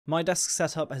My desk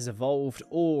setup has evolved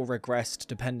or regressed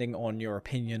depending on your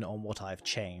opinion on what I've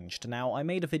changed. Now, I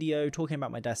made a video talking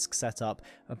about my desk setup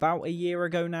about a year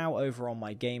ago now over on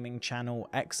my gaming channel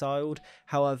Exiled.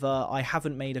 However, I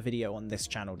haven't made a video on this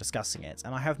channel discussing it,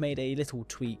 and I have made a little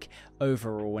tweak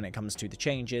overall when it comes to the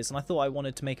changes, and I thought I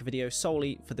wanted to make a video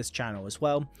solely for this channel as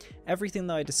well. Everything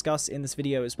that I discuss in this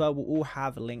video as well will all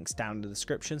have links down in the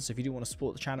description, so if you do want to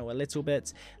support the channel a little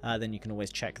bit, then you can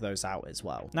always check those out as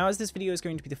well. Now, as this video is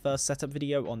going to be the first setup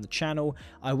video on the channel,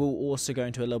 I will also go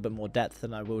into a little bit more depth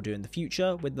than I will do in the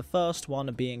future, with the first one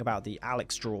being about the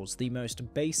Alex drawers, the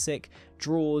most basic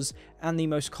drawers and the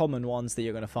most common ones that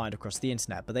you're going to find across the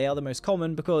internet. But they are the most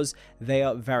common because they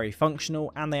are very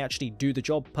functional and they actually do the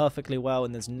job perfectly well,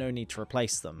 and there's no need to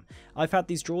replace them. I've had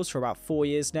these drawers for about 4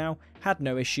 years now, had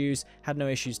no issues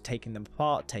taking them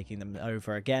apart, taking them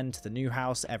over again to the new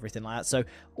house, everything like that. So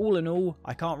all in all,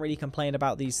 I can't really complain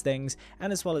about these things,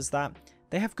 and as well as that,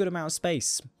 they have good amount of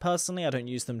space. Personally, I don't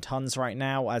use them tons right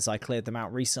now as I cleared them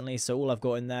out recently, so all I've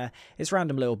got in there is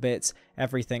random little bits,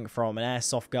 everything from an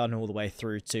airsoft gun all the way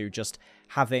through to just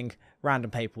having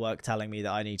random paperwork telling me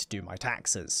that I need to do my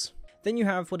taxes. Then you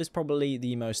have what is probably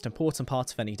the most important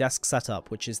part of any desk setup,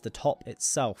 which is the top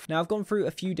itself. Now, I've gone through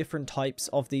a few different types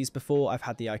of these before. I've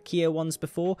had the IKEA ones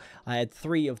before. I had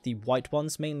 3 of the white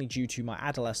ones, mainly due to my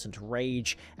adolescent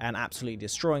rage and absolutely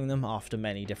destroying them after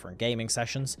many different gaming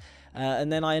sessions.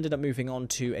 And then I ended up moving on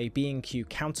to a BenQ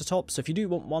countertop. So if you do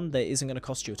want one that isn't going to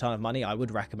cost you a ton of money, I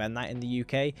would recommend that in the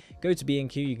UK. Go to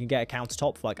BenQ, you can get a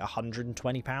countertop for like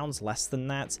 £120, less than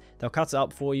that. They'll cut it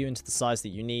up for you into the size that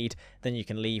you need. Then you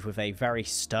can leave with a very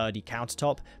sturdy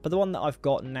countertop. But the one that I've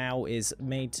got now is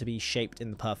made to be shaped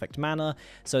in the perfect manner.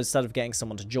 So instead of getting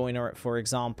someone to joiner it, for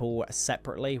example,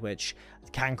 separately, which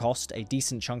can cost a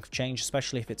decent chunk of change,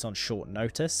 especially if it's on short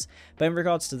notice. But in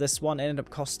regards to this one, it ended up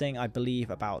costing, I believe,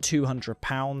 about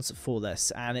 £200 for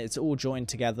this, and it's all joined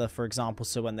together, for example,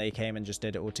 so when they came and just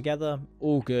did it all together,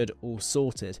 all good, all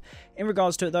sorted. In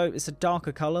regards to it though, it's a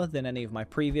darker colour than any of my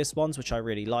previous ones, which I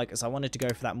really like, as I wanted to go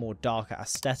for that more darker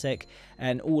aesthetic,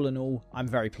 and all in all, I'm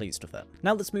very pleased with it.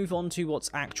 Now let's move on to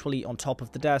what's actually on top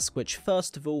of the desk, which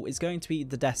first of all is going to be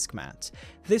the desk mat.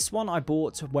 This one I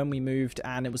bought when we moved,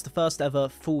 and it was the first ever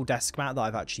full desk mat that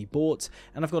I've actually bought,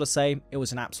 and I've got to say it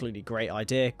was an absolutely great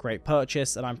idea, great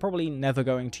purchase, and I'm probably never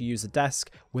going to use a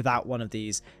desk without one of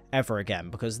these ever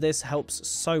again, because this helps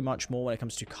so much more when it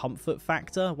comes to comfort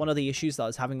factor. One of the issues that I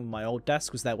was having with my old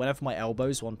desk was that whenever my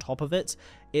elbows were on top of it,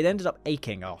 it ended up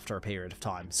aching after a period of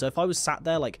time. So if I was sat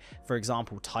there, like for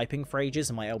example typing for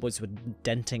ages, and my elbows were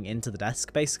denting into the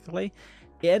desk basically,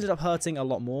 it ended up hurting a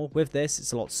lot more. With this,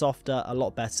 it's a lot softer, a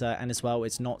lot better, and as well,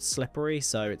 it's not slippery,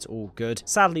 so it's all good.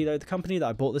 Sadly though, the company that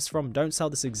I bought this from don't sell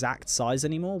this exact size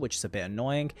anymore, which is a bit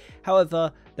annoying.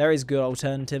 However, there is good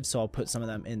alternatives, so I'll put some of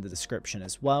them in the description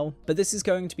as well. But this is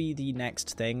going to be the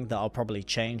next thing that I'll probably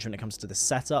change when it comes to the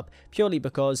setup, purely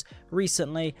because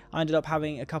recently I ended up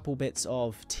having a couple bits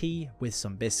of tea with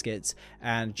some biscuits,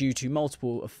 and due to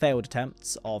multiple failed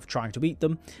attempts of trying to eat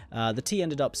them, the tea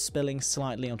ended up spilling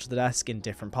slightly onto the desk in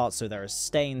different parts, so there are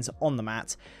stains on the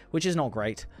mat, which is not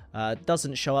great.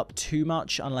 Doesn't show up too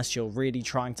much unless you're really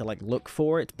trying to like look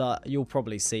for it, but you'll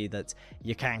probably see that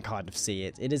you can kind of see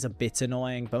it. It is a bit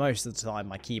annoying, but most of the time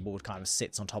my keyboard kind of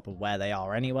sits on top of where they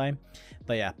are anyway.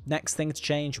 But yeah, next thing to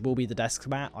change will be the desk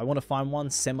mat. I want to find one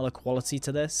similar quality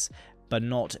to this, but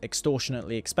not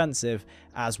extortionately expensive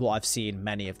as what I've seen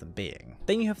many of them being.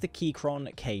 Then you have the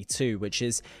Keychron K2, which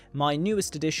is my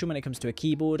newest addition when it comes to a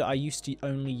keyboard. I used to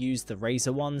only use the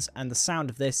Razer ones, and the sound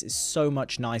of this is so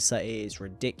much nicer. It is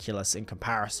ridiculous in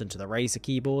comparison to the Razer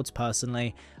keyboards.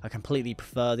 Personally, I completely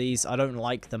prefer these. I don't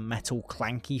like the metal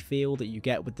clanky feel that you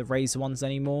get with the Razer ones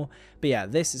anymore. But yeah,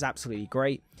 this is absolutely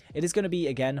great. It is going to be,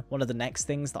 again, one of the next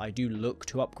things that I do look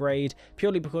to upgrade,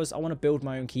 purely because I want to build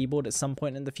my own keyboard at some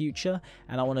point in the future,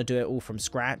 and I want to do it all from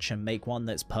scratch and make one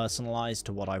that's personalized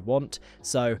to what I want.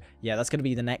 So yeah, that's going to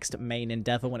be the next main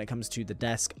endeavor when it comes to the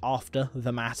desk after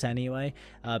the mat anyway.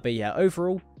 But yeah,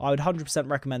 overall, I would 100%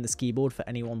 recommend this keyboard for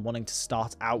anyone wanting to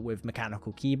start out with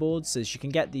mechanical keyboards, as you can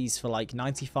get these for like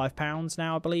 £95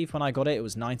 now, I believe. When I got it, it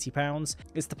was £90.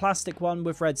 It's the plastic one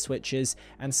with red switches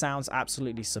and sounds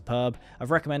absolutely superb.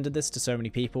 I've recommended this to so many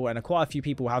people, and quite a few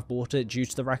people have bought it due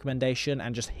to the recommendation,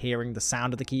 and just hearing the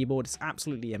sound of the keyboard, it's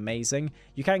absolutely amazing.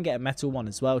 You can get a metal one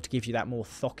as well to give you that more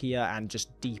thockier and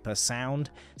just deeper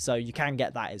sound, so you can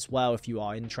get that as well if you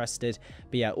are interested.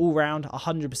 But yeah, all round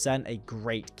 100% a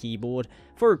great keyboard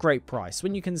for a great price.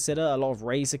 When you consider a lot of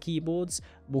Razer keyboards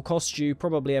will cost you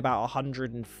probably about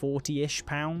 140-ish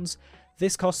pounds,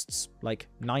 this costs like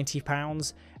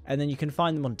 £90, and then you can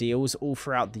find them on deals all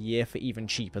throughout the year for even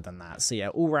cheaper than that. So yeah,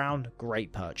 all round,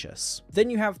 great purchase. Then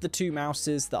you have the two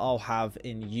mouses that I'll have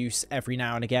in use every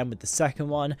now and again with the second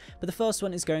one, but the first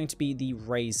one is going to be the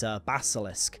Razer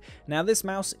Basilisk. Now this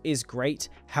mouse is great,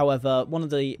 however, one of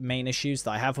the main issues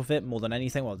that I have with it, more than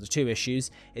anything, well, there's two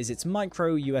issues, is its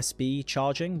micro USB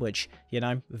charging, which, you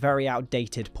know, very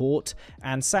outdated port,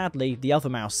 and sadly the other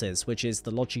mouse is, which is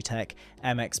the Logitech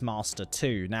MX Master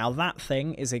 2. Now that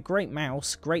thing is a great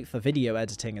mouse, great for video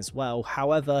editing as well,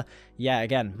 however, yeah,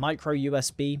 again, micro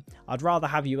USB, I'd rather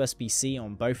have USB-C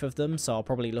on both of them, so I'll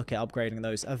probably look at upgrading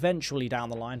those eventually down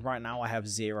the line. Right now I have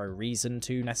zero reason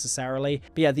to necessarily.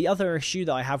 But yeah, the other issue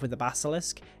that I have with the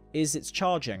Basilisk is its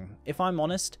charging. If I'm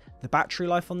honest, the battery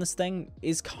life on this thing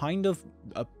is kind of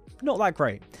not that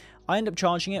great. I end up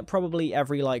charging it probably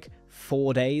every like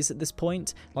 4 days at this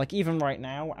point. Like even right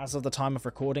now, as of the time of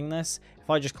recording this, if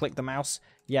I just click the mouse,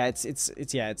 yeah,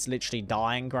 it's literally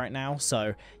dying right now.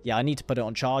 So yeah, I need to put it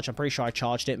on charge. I'm pretty sure I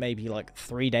charged it maybe like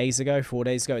 3 days ago, 4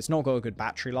 days ago. It's not got a good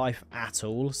battery life at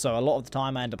all. So a lot of the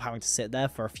time I end up having to sit there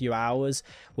for a few hours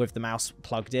with the mouse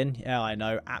plugged in. Yeah, I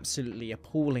know, absolutely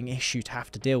appalling issue to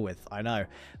have to deal with, I know.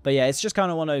 But yeah, it's just kind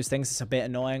of one of those things that's a bit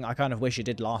annoying. I kind of wish it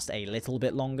did last a little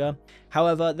bit longer.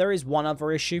 However, there is one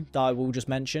other issue that I will just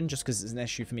mention, just because it's an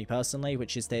issue for me personally,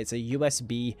 which is that it's a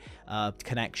USB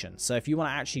connection. So if you want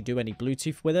to actually do any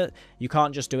Bluetooth with it, you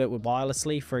can't just do it with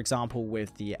wirelessly. For example,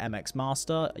 with the MX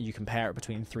Master, you can pair it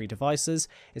between 3 devices.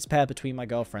 It's paired between my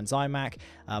girlfriend's iMac,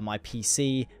 my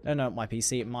PC,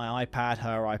 my iPad,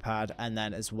 her iPad, and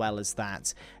then as well as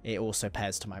that, it also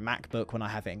pairs to my MacBook when I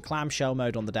have it in clamshell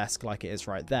mode on the desk like it is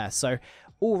right there. So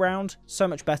all round, so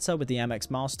much better with the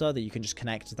MX Master that you can just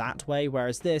connect that way,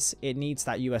 whereas this, it needs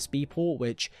that USB port,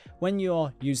 which when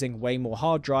you're using way more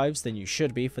hard drives than you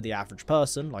should be for the average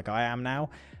person, like I am now,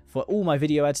 for all my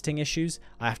video editing issues,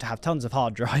 I have to have tons of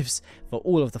hard drives for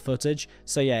all of the footage.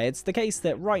 So yeah, it's the case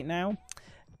that right now,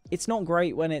 it's not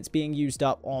great when it's being used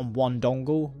up on one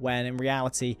dongle, when in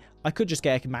reality, I could just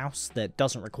get a mouse that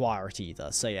doesn't require it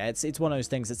either. So yeah, it's one of those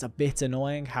things that's a bit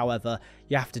annoying. However,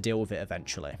 you have to deal with it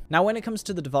eventually. Now, when it comes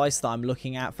to the device that I'm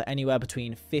looking at for anywhere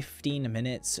between 15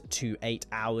 minutes to 8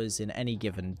 hours in any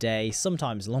given day,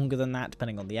 sometimes longer than that,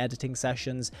 depending on the editing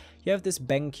sessions, you have this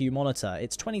BenQ monitor.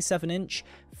 It's 27-inch,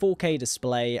 4K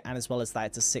display, and as well as that,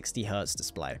 it's a 60 Hz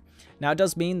display. Now, it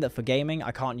does mean that for gaming,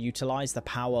 I can't utilize the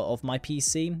power of my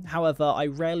PC. However, I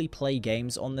rarely play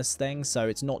games on this thing, so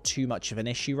it's not too much of an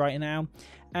issue right now,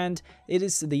 and it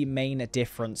is the main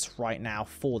difference right now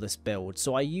for this build.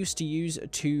 So I used to use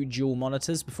 2 dual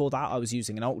monitors. Before that, I was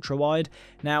using an ultra wide.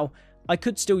 Now, I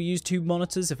could still use 2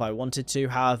 monitors if I wanted to,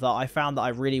 however, I found that I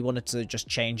really wanted to just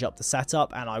change up the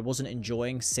setup and I wasn't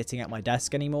enjoying sitting at my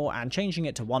desk anymore, and changing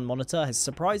it to 1 monitor has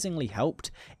surprisingly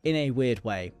helped in a weird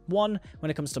way. One,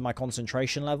 when it comes to my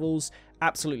concentration levels,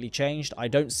 absolutely changed. I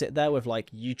don't sit there with like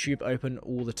YouTube open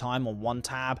all the time on one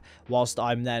tab whilst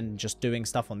I'm then just doing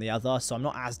stuff on the other, so I'm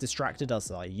not as distracted as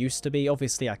I used to be.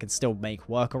 Obviously I can still make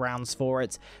workarounds for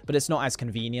it, but it's not as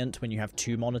convenient when you have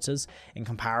 2 monitors in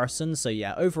comparison. So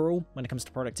yeah, overall when it comes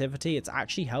to productivity, it's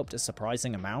actually helped a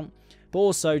surprising amount. But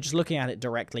also, just looking at it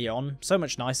directly on, so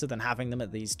much nicer than having them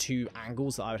at these 2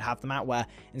 angles that I would have them at, where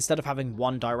instead of having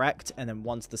one direct and then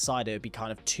one to the side, it would be kind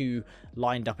of 2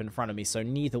 lined up in front of me, so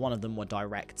neither one of them were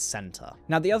direct center.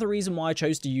 Now, the other reason why I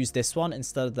chose to use this one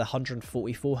instead of the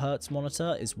 144Hz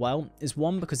monitor as well is,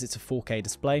 one, because it's a 4K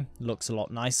display, looks a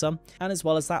lot nicer, and as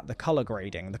well as that, the color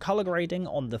grading. The color grading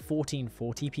on the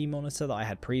 1440p monitor that I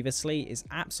had previously is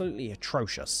absolutely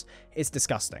atrocious. It's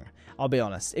disgusting. I'll be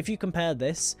honest. If you compare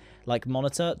this like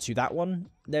monitor to that one,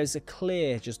 there's a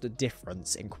clear just a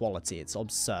difference in quality. It's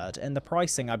absurd, and the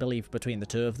pricing, I believe, between the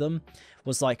two of them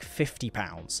was like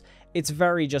 £50. It's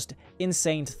very just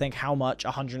insane to think how much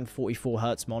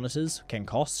 144Hz monitors can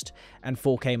cost and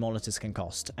 4K monitors can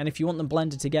cost, and if you want them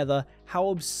blended together, how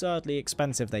absurdly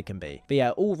expensive they can be. But yeah,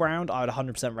 all round, I would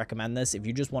 100% recommend this if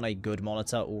you just want a good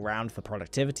monitor all round for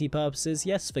productivity purposes.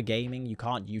 Yes, for gaming, you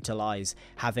can't utilize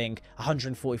having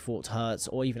 144Hz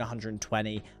or even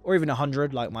 120 or even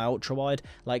 100 like my ultra wide.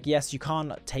 Like, yes, you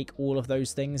can't take all of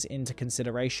those things into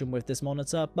consideration with this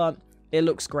monitor, but it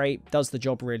looks great, does the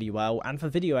job really well, and for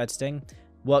video editing,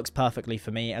 works perfectly for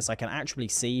me, as I can actually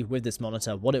see with this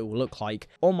monitor what it will look like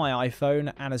on my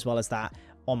iPhone, and as well as that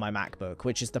on my MacBook,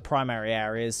 which is the primary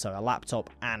areas, so a laptop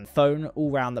and phone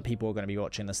all round that people are going to be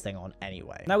watching this thing on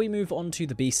anyway. Now we move on to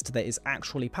the beast that is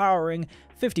actually powering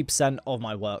 50% of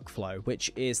my workflow, which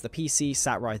is the PC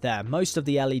sat right there. Most of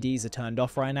the LEDs are turned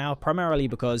off right now, primarily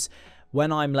because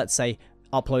when I'm, let's say,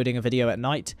 uploading a video at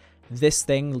night, this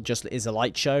thing just is a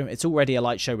light show. It's already a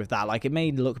light show with that. Like, it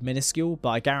may look minuscule, but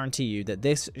I guarantee you that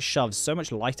this shoves so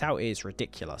much light out, it is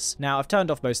ridiculous. Now, I've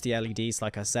turned off most of the LEDs,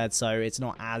 like I said, so it's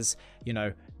not as, you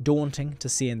know, daunting to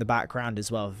see in the background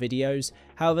as well videos.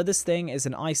 However, this thing is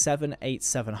an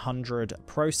i7-8700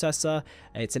 processor.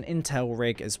 It's an Intel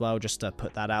rig as well, just to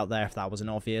put that out there if that wasn't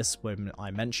obvious when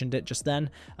I mentioned it just then.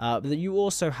 But you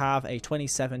also have a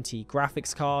 2070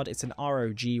 graphics card. It's an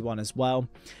ROG one as well.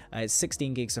 It's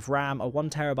 16 gigs of RAM, a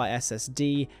 1TB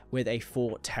SSD with a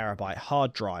 4TB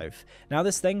hard drive. Now,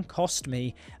 this thing cost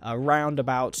me around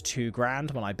about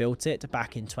 $2,000 when I built it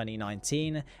back in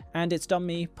 2019, and it's done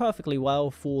me perfectly well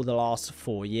for the last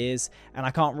 4 years, and I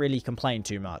can't really complain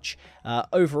too much.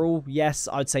 Overall, yes,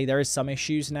 I'd say there is some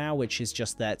issues now, which is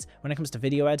just that when it comes to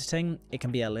video editing, it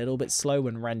can be a little bit slow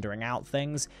when rendering out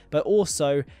things, but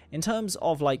also in terms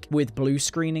of like with blue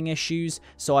screening issues,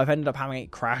 so I've ended up having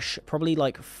it crash probably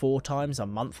like 4 times a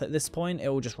month at this point. It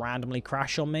will just randomly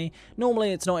crash on me.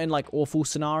 Normally it's not in like awful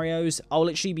scenarios. I'll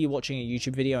literally be watching a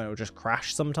YouTube video and it'll just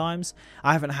crash sometimes.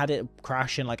 I haven't had it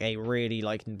crash in like a really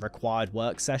like required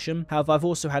work session. However, I've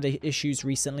also had issues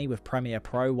recently with Premiere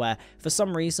Pro where for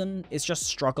some reason it's just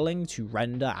struggling to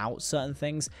render out certain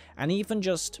things, and even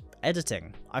just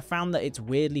editing. I found that it's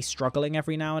weirdly struggling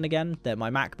every now and again, that my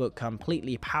MacBook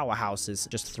completely powerhouses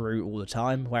just through all the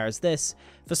time, whereas this,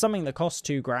 for something that costs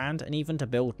 $2,000, and even to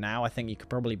build now, I think you could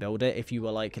probably build it if you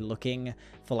were like looking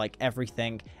for like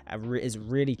everything as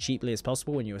really cheaply as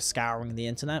possible when you were scouring the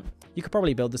internet. You could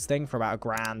probably build this thing for about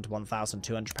 $1,000,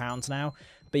 £1,200 now.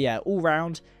 But yeah, all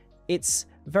round, it's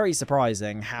very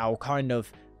surprising how kind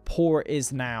of poor it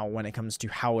is now when it comes to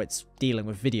how it's dealing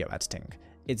with video editing.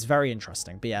 It's very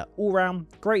interesting. But yeah, all round,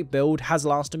 great build, has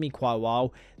lasted me quite a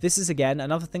while. This is, again,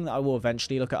 another thing that I will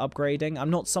eventually look at upgrading. I'm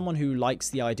not someone who likes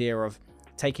the idea of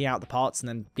taking out the parts and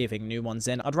then giving new ones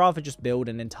in. I'd rather just build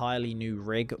an entirely new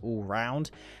rig all round.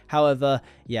 However,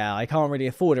 yeah, I can't really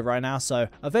afford it right now, so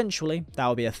eventually that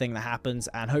will be a thing that happens,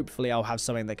 and hopefully I'll have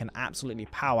something that can absolutely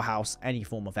powerhouse any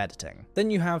form of editing.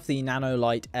 Then you have the Nano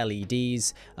Light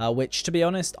LEDs, which, to be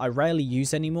honest, I rarely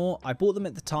use anymore. I bought them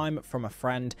at the time from a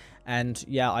friend, and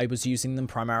yeah, I was using them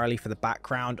primarily for the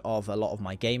background of a lot of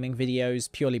my gaming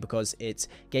videos, purely because it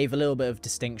gave a little bit of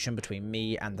distinction between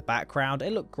me and the background.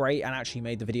 It looked great and actually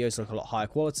made the videos look a lot higher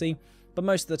quality, but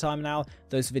most of the time now,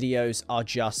 those videos are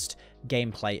just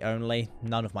gameplay only,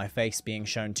 none of my face being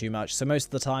shown too much, so most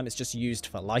of the time it's just used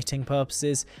for lighting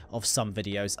purposes of some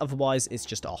videos, otherwise it's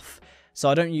just off. So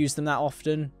I don't use them that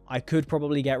often. I could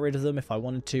probably get rid of them if I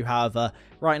wanted to, however,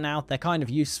 right now they're kind of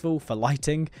useful for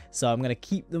lighting, so I'm going to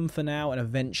keep them for now and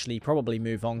eventually probably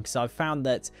move on, because I've found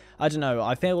that, I don't know,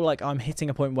 I feel like I'm hitting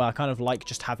a point where I kind of like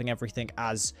just having everything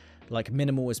as like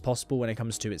minimal as possible when it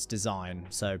comes to its design,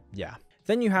 so yeah.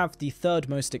 Then you have the third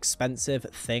most expensive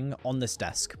thing on this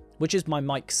desk, which is my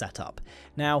mic setup.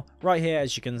 Now, right here,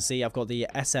 as you can see, I've got the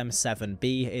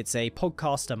SM7B. It's a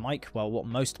podcaster mic, well, what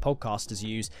most podcasters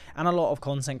use, and a lot of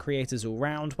content creators all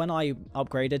round. When I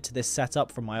upgraded to this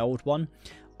setup from my old one,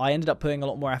 I ended up putting a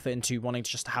lot more effort into wanting to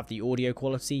just have the audio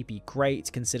quality be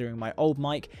great, considering my old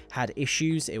mic had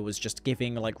issues. It was just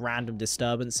giving like random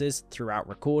disturbances throughout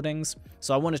recordings.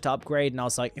 So I wanted to upgrade, and I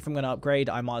was like, if I'm going to upgrade,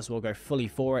 I might as well go fully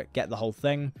for it, get the whole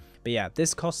thing. But yeah,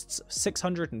 this costs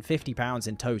 £650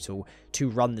 in total to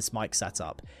run this mic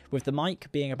setup, with the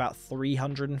mic being about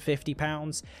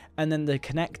 £350, and then the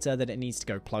connector that it needs to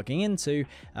go plugging into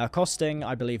costing,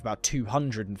 I believe, about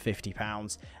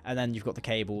 £250, and then you've got the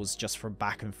cables just from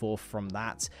back and forth from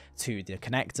that to the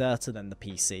connector to then the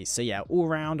PC. So yeah, all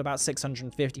around about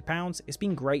 £650. It's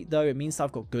been great though. It means that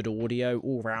I've got good audio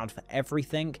all around for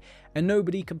everything, and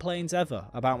nobody complains ever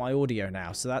about my audio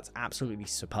now, so that's absolutely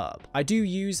superb. I do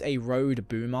use a Rode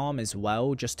boom arm as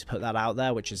well, just to put that out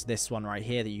there, which is this one right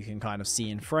here that you can kind of see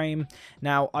in frame.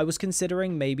 Now, I was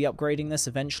considering maybe upgrading this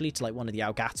eventually to like one of the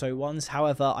Elgato ones.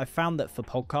 However, I found that for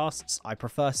podcasts, I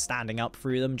prefer standing up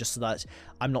through them just so that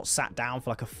I'm not sat down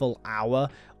for like a full hour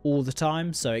all the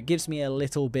time, so it gives me a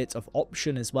little bit of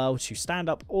option as well to stand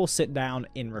up or sit down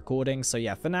in recording. So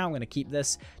yeah, for now I'm going to keep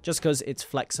this just because it's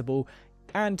flexible.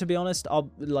 And to be honest, I'll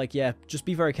like, yeah, just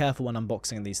be very careful when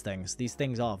unboxing these things. These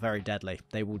things are very deadly.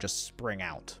 They will just spring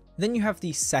out. Then you have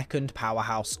the second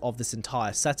powerhouse of this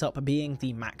entire setup being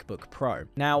the MacBook Pro.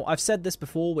 Now, I've said this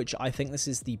before, which I think this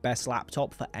is the best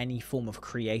laptop for any form of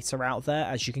creator out there,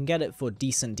 as you can get it for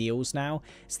decent deals now.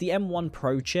 It's the M1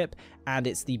 Pro chip, and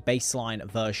it's the baseline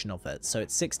version of it. So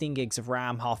it's 16 gigs of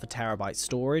RAM, half a terabyte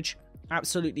storage.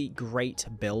 Absolutely great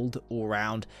build all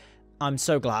around. I'm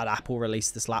so glad Apple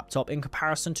released this laptop in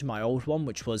comparison to my old one,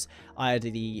 which was, I had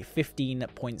the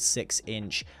 15.6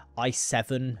 inch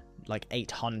i7 like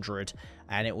 800,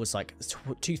 and it was like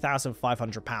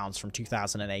 £2,500 from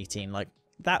 2018. Like,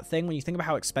 that thing, when you think about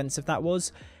how expensive that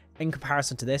was in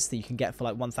comparison to this that you can get for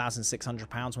like £1,600,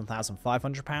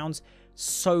 £1,500,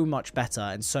 so much better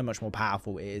and so much more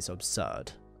powerful. It is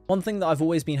absurd. One thing that I've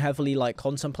always been heavily like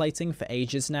contemplating for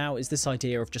ages now is this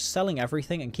idea of just selling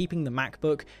everything and keeping the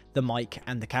MacBook, the mic,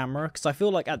 and the camera, because I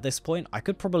feel like at this point I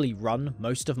could probably run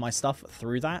most of my stuff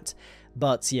through that.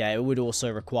 But yeah, it would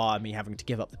also require me having to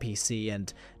give up the PC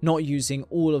and not using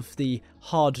all of the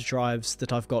hard drives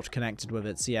that I've got connected with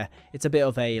it. So yeah, it's a bit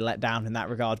of a letdown in that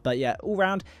regard. But yeah, all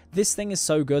round, this thing is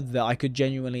so good that I could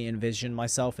genuinely envision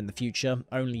myself in the future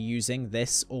only using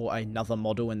this or another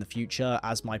model in the future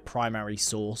as my primary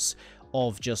source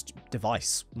of just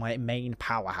device, my main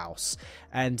powerhouse.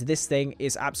 And this thing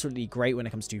is absolutely great when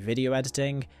it comes to video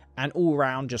editing, and all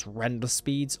around just render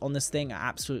speeds on this thing are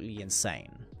absolutely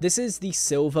insane. This is the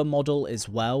silver model as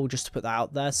well, just to put that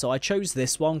out there. So I chose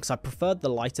this one because I preferred the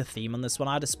lighter theme on this one.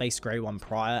 I had a space grey one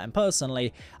prior, and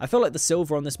personally, I feel like the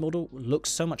silver on this model looks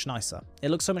so much nicer. It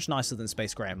looks so much nicer than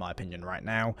space grey in my opinion right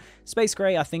now. Space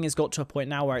grey, I think, has got to a point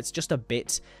now where it's just a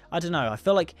bit, I don't know, I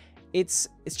feel like it's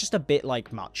just a bit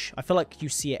like much. I feel like you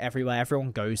see it everywhere,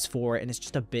 everyone goes for it, and it's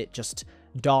just a bit just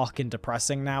dark and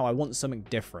depressing now. I want something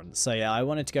different. So yeah, I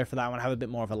wanted to go for that one, have a bit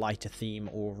more of a lighter theme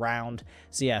all round.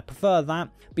 So yeah, prefer that.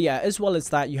 But yeah, as well as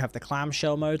that, you have the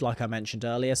clamshell mode, like I mentioned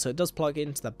earlier. So it does plug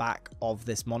into the back of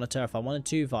this monitor if I wanted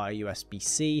to via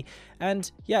USB-C. And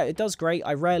yeah, it does great.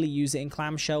 I rarely use it in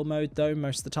clamshell mode though.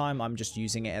 Most of the time, I'm just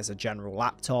using it as a general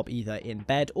laptop, either in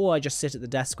bed or I just sit at the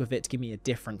desk with it to give me a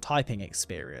different typing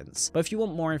experience. But if you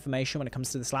want more information when it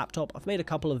comes to this laptop, I've made a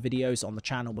couple of videos on the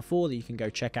channel before that you can go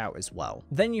check out as well.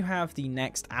 Then you have the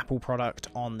next Apple product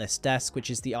on this desk,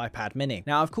 which is the iPad mini.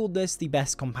 Now, I've called this the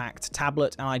best compact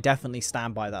tablet, and I definitely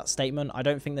stand by that statement. I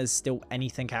don't think there's still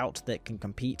anything out that can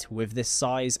compete with this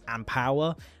size and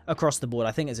power across the board.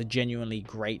 I think it's a genuinely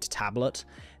great tablet.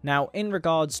 Now, in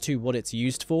regards to what it's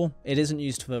used for, it isn't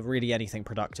used for really anything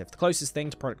productive. The closest thing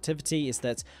to productivity is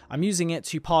that I'm using it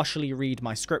to partially read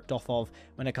my script off of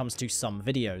when it comes to some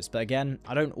videos. But again,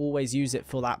 I don't always use it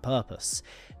for that purpose.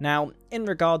 Now, in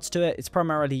regards to it, it's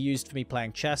primarily used for me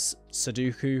playing chess,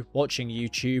 Sudoku, watching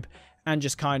YouTube, and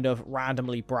just kind of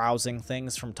randomly browsing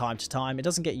things from time to time. It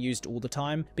doesn't get used all the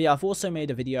time, but yeah, I've also made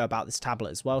a video about this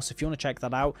tablet as well, so if you want to check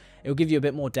that out, it'll give you a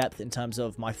bit more depth in terms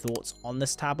of my thoughts on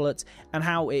this tablet and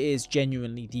how it is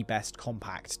genuinely the best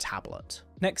compact tablet.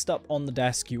 Next up on the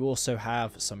desk, you also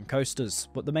have some coasters,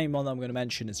 but the main one that I'm going to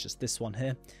mention is just this one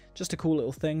here. Just a cool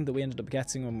little thing that we ended up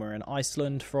getting when we were in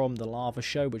Iceland from the lava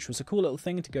show, which was a cool little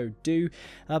thing to go do.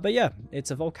 But yeah,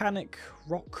 it's a volcanic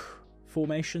rock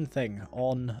formation thing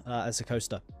on as a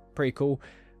coaster. Pretty cool.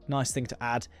 Nice thing to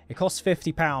add. It costs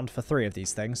 £50 for 3 of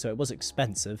these things, so it was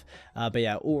expensive. But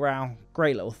yeah, all round,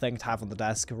 great little thing to have on the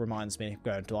desk. It reminds me of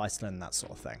going to Iceland, that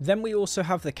sort of thing. Then we also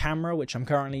have the camera, which I'm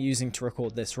currently using to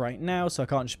record this right now, so I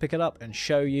can't just pick it up and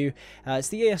show you. It's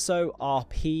the EOS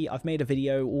RP. I've made a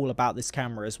video all about this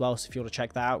camera as well, so if you want to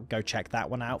check that out, go check that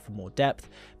one out for more depth.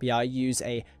 But yeah, I use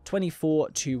a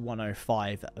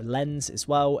 24-105 lens as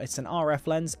well. It's an RF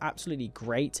lens, absolutely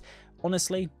great.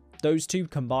 Honestly, those two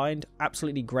combined,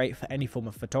 absolutely great for any form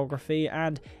of photography,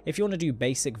 and if you want to do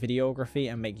basic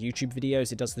videography and make YouTube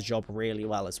videos, it does the job really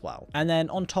well as well. And then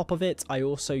on top of it, I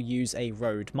also use a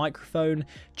Rode microphone,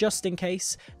 just in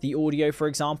case the audio, for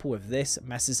example, if this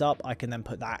messes up, I can then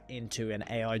put that into an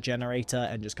AI generator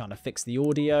and just kind of fix the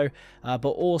audio. But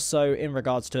also, in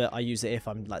regards to it, I use it if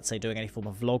I'm, let's say, doing any form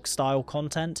of vlog style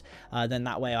content, then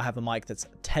that way I have a mic that's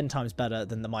 10 times better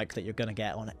than the mic that you're going to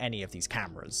get on any of these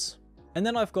cameras. And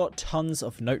then I've got tons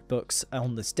of notebooks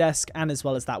on this desk, and as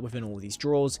well as that within all these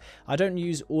drawers. I don't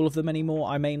use all of them anymore.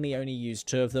 I mainly only use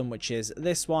 2 of them, which is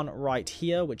this one right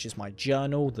here, which is my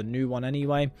journal, the new one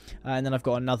anyway. And then I've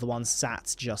got another one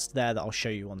sat just there that I'll show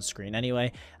you on screen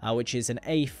anyway, which is an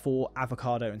A4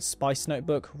 avocado and spice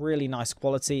notebook. Really nice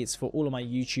quality. It's for all of my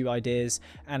YouTube ideas,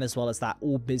 and as well as that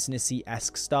all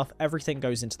businessy-esque stuff. Everything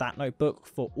goes into that notebook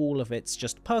for all of its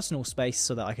just personal space,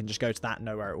 so that I can just go to that and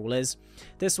know where it all is.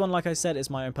 This one, like I said,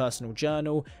 is my own personal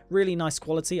journal. Really nice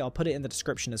quality. I'll put it in the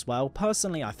description as well.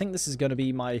 Personally, I think this is going to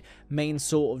be my main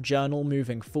sort of journal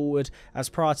moving forward, as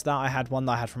prior to that I had one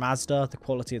that I had from Asda. The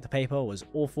quality of the paper was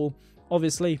awful.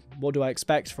 Obviously, what do I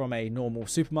expect from a normal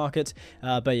supermarket?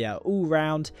 But yeah, all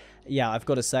round, yeah, I've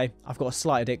got to say, I've got a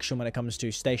slight addiction when it comes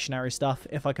to stationery stuff.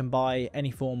 If I can buy any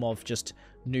form of just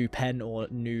new pen or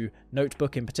new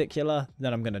notebook in particular,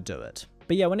 then I'm going to do it.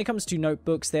 But yeah, when it comes to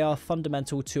notebooks, they are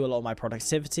fundamental to a lot of my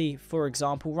productivity. For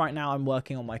example, right now I'm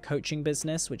working on my coaching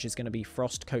business, which is going to be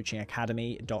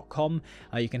frostcoachingacademy.com.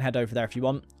 You can head over there if you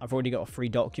want. I've already got a free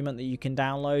document that you can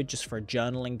download just for a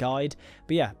journaling guide.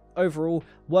 But yeah, overall,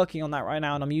 working on that right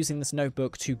now, and I'm using this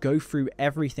notebook to go through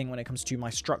everything when it comes to my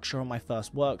structure on my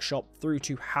first workshop through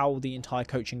to how the entire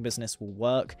coaching business will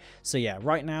work. So yeah,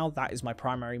 right now that is my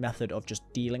primary method of just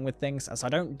dealing with things, as I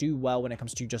don't do well when it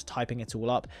comes to just typing it all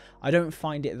up. I don't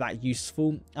find it that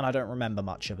useful and I don't remember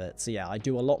much of it. So yeah, I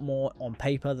do a lot more on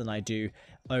paper than I do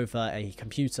over a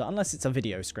computer, unless it's a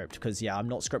video script, because yeah, I'm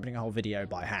not scripting a whole video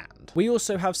by hand. We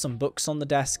also have some books on the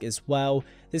desk as well.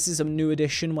 This is a new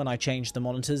addition when I changed the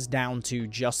monitors down to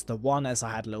just the one, as I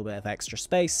had a little bit of extra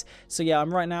space. So yeah,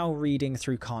 I'm right now reading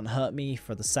through Can't Hurt Me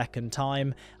for the second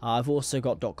time. I've also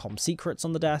got .com Secrets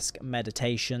on the desk,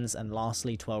 Meditations, and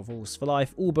lastly 12 Rules for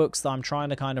Life, all books that I'm trying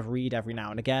to kind of read every now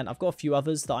and again. I've got a few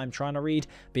others that I'm trying to read,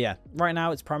 but yeah, right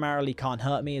now it's primarily Can't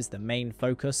Hurt Me is the main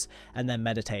focus, and then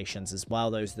Meditations as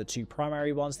well. Those are the two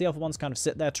primary ones. The other ones kind of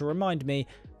sit there to remind me,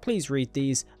 please read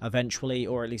these eventually,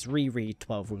 or at least reread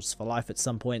 12 Rules for Life at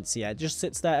some point. So yeah, it just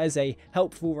sits there as a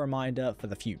helpful reminder for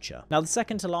the future. Now, the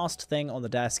second to last thing on the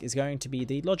desk is going to be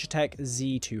the Logitech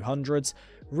Z200s.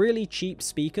 Really cheap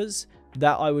speakers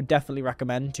that I would definitely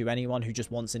recommend to anyone who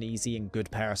just wants an easy and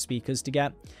good pair of speakers to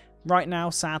get. Right now,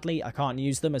 sadly, I can't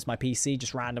use them as my PC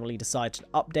just randomly decided to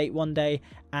update one day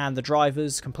and the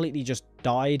drivers completely just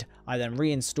died. I then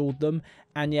reinstalled them,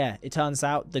 and yeah, it turns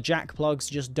out the jack plugs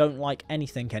just don't like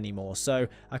anything anymore. So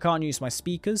I can't use my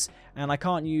speakers and I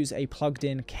can't use a plugged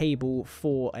in cable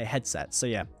for a headset. So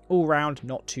yeah, all round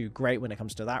not too great when it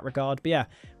comes to that regard. But yeah,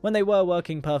 when they were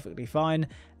working perfectly fine,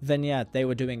 then yeah, they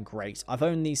were doing great. I've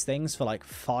owned these things for like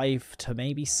 5 to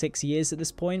maybe 6 years at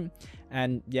this point.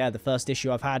 And yeah, the first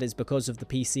issue I've had is because of the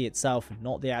PC itself,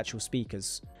 not the actual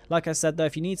speakers. Like I said though,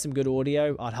 if you need some good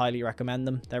audio, I'd highly recommend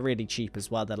them. They're really cheap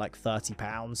as well. They're like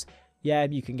 £30. Yeah,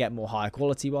 you can get more higher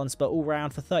quality ones, but all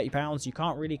round for £30, you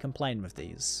can't really complain with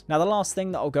these. Now, the last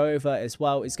thing that I'll go over as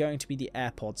well is going to be the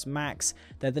AirPods Max.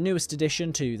 They're the newest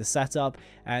addition to the setup,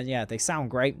 and yeah, they sound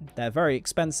great. They're very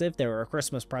expensive. They were a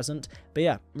Christmas present, but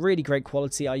yeah, really great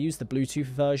quality. I use the Bluetooth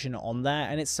version on there,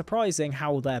 and it's surprising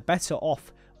how they're better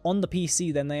off on the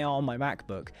PC than they are on my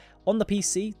MacBook. On the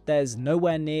PC, there's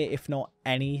nowhere near, if not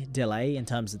any, delay in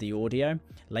terms of the audio,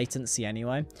 latency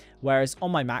anyway, whereas on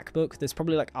my MacBook, there's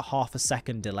probably like a ½ a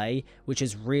second delay, which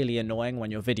is really annoying when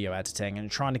you're video editing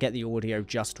and trying to get the audio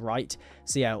just right.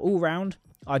 So yeah, all round,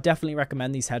 I definitely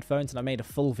recommend these headphones, and I made a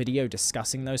full video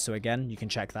discussing those, so again, you can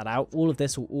check that out. All of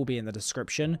this will all be in the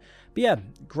description. But yeah,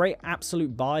 great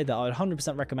absolute buy that I would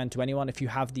 100% recommend to anyone if you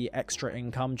have the extra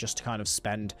income just to kind of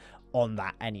spend on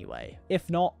that anyway. If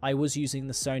not, I was using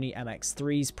the Sony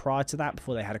MX3s prior to that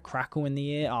before they had a crackle in the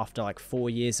ear after like 4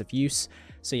 years of use.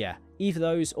 So yeah, either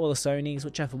those or the Sonys,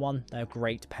 whichever one, they're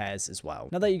great pairs as well.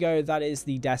 Now there you go, that is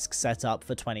the desk setup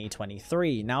for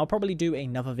 2023. Now I'll probably do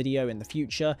another video in the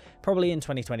future, probably in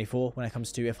 2024 when it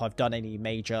comes to if I've done any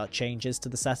major changes to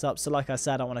the setup. So like I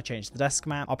said, I want to change the desk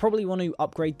mount. I'll probably want to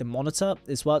upgrade the monitor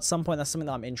as well at some point. That's something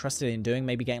that I'm interested in doing,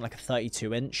 maybe getting like a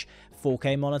 32-inch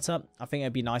 4K monitor. I think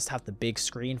it'd be nice to have the big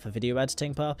screen for video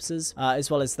editing purposes. As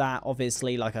well as that,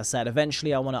 obviously, like I said,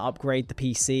 eventually I want to upgrade the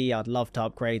PC. I'd love to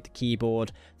upgrade the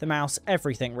keyboard, the mouse,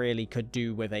 everything really could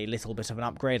do with a little bit of an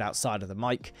upgrade outside of the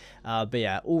mic. But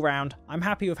yeah, all round, I'm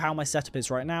happy with how my setup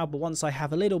is right now, but once I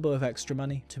have a little bit of extra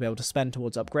money to be able to spend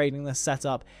towards upgrading this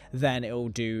setup, then it will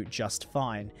do just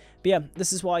fine. But yeah,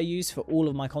 this is what I use for all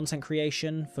of my content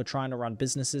creation, for trying to run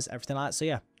businesses, everything like that. So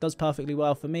yeah, does perfectly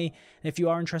well for me. And if you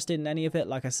are interested in any of it,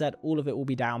 like I said, all of it will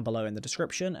be down below in the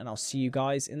description, and I'll see you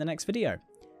guys in the next video.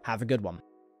 Have a good one.